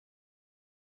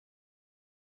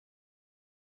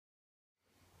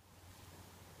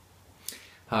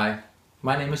Hi,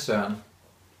 my name is Søren.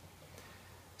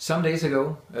 Some days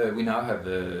ago, we now have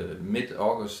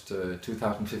mid-August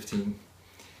 2015,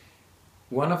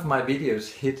 one of my videos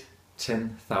hit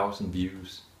 10,000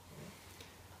 views.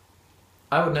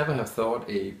 I would never have thought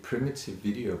a primitive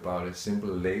video about a simple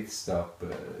lathe stop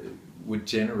would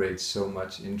generate so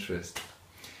much interest.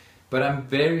 But I'm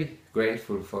very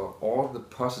grateful for all the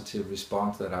positive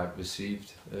response that I've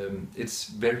received. It's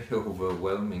very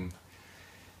overwhelming.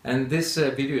 And this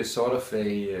video is sort of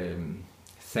a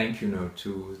thank you note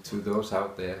to those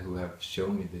out there who have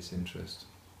shown me this interest.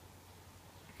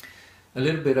 A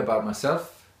little bit about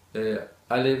myself.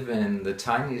 I live in the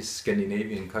tiny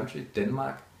Scandinavian country,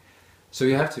 Denmark. So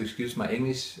you have to excuse my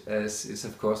English, as it's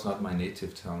of course not my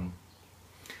native tongue.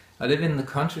 I live in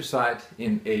the countryside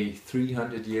in a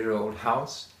 300-year-old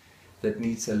house that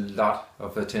needs a lot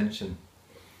of attention.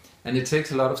 And it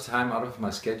takes a lot of time out of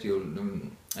my schedule,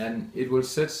 and it will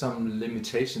set some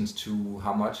limitations to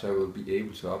how much I will be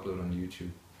able to upload on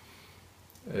YouTube.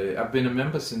 I've been a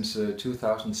member since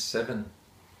 2007,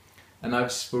 and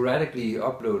I've sporadically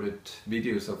uploaded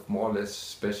videos of more or less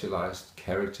specialized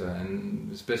character,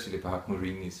 and especially about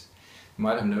Morinis. You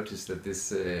might have noticed that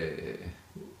this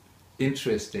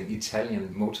interesting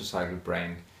Italian motorcycle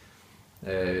brand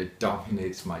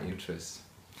dominates my interest.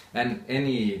 And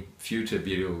any future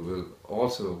video will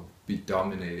also be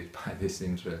dominated by this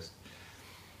interest.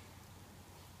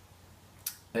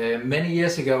 Many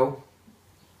years ago,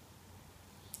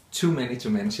 too many to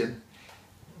mention,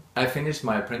 I finished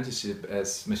my apprenticeship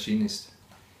as machinist.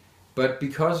 But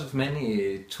because of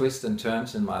many twists and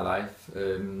turns in my life,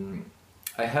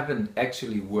 I haven't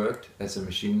actually worked as a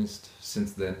machinist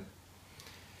since then.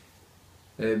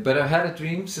 But I've had a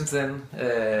dream since then,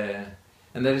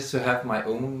 and that is to have my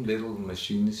own little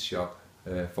machinist shop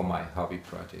for my hobby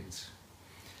projects.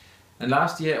 And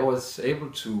last year I was able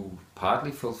to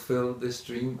partly fulfill this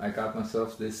dream. I got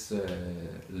myself this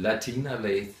Latina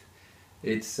lathe.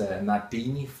 It's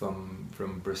Nardini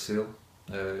from Brazil.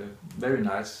 Very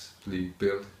nicely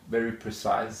built, very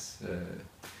precise,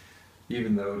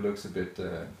 even though it looks a bit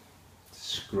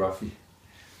scruffy.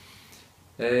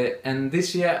 And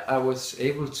this year I was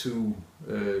able to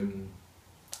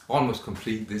almost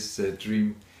complete this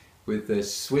dream with a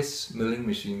Swiss milling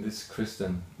machine, this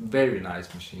Christian, very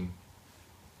nice machine.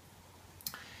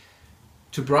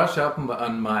 To brush up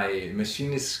on my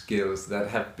machinist skills that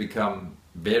have become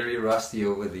very rusty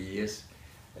over the years,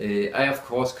 I of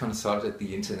course consulted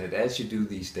the internet, as you do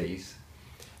these days.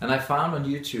 And I found on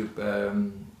YouTube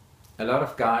a lot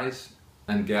of guys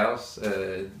and gals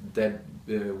that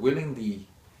willingly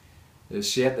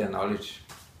shared their knowledge.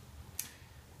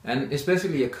 And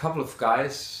especially a couple of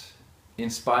guys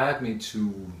inspired me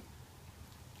to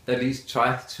at least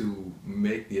try to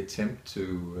make the attempt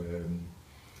to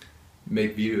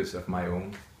make videos of my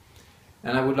own.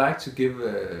 And I would like to give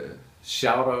a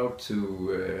shout out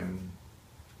to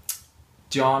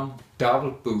John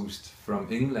Doubleboost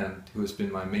from England, who has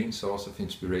been my main source of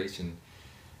inspiration.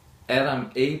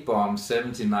 Adam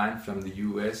A-Bomb79 from the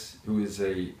US, who is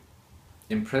a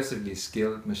impressively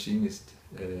skilled machinist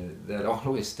that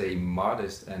always stay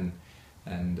modest and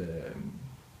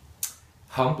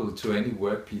humble to any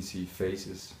work piece he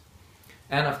faces.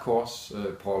 And of course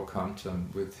Paul Compton,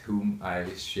 with whom I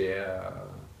share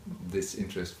this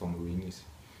interest for Morinis.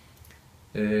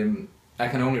 I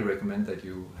can only recommend that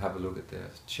you have a look at their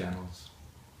channels.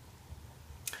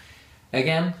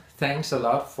 Again, thanks a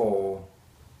lot for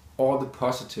all the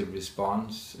positive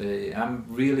response. I'm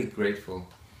really grateful.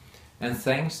 And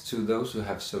thanks to those who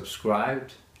have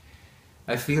subscribed.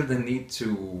 I feel the need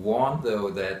to warn though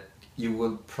that you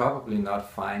will probably not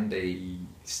find a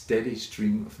steady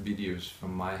stream of videos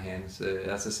from my hands.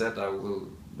 As I said, I will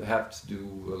have to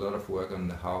do a lot of work on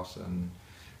the house and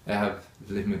I have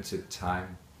limited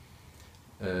time.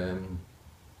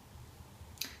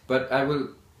 But I will,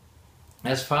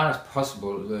 as far as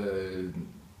possible,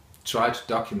 try to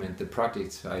document the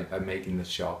projects I make in the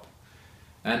shop.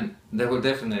 And there will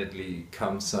definitely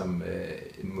come some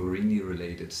Morini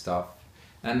related stuff,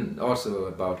 and also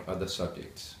about other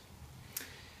subjects.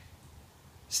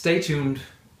 Stay tuned.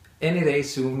 Any day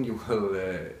soon you will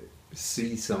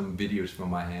see some videos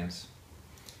from my hands.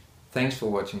 Thanks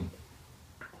for watching.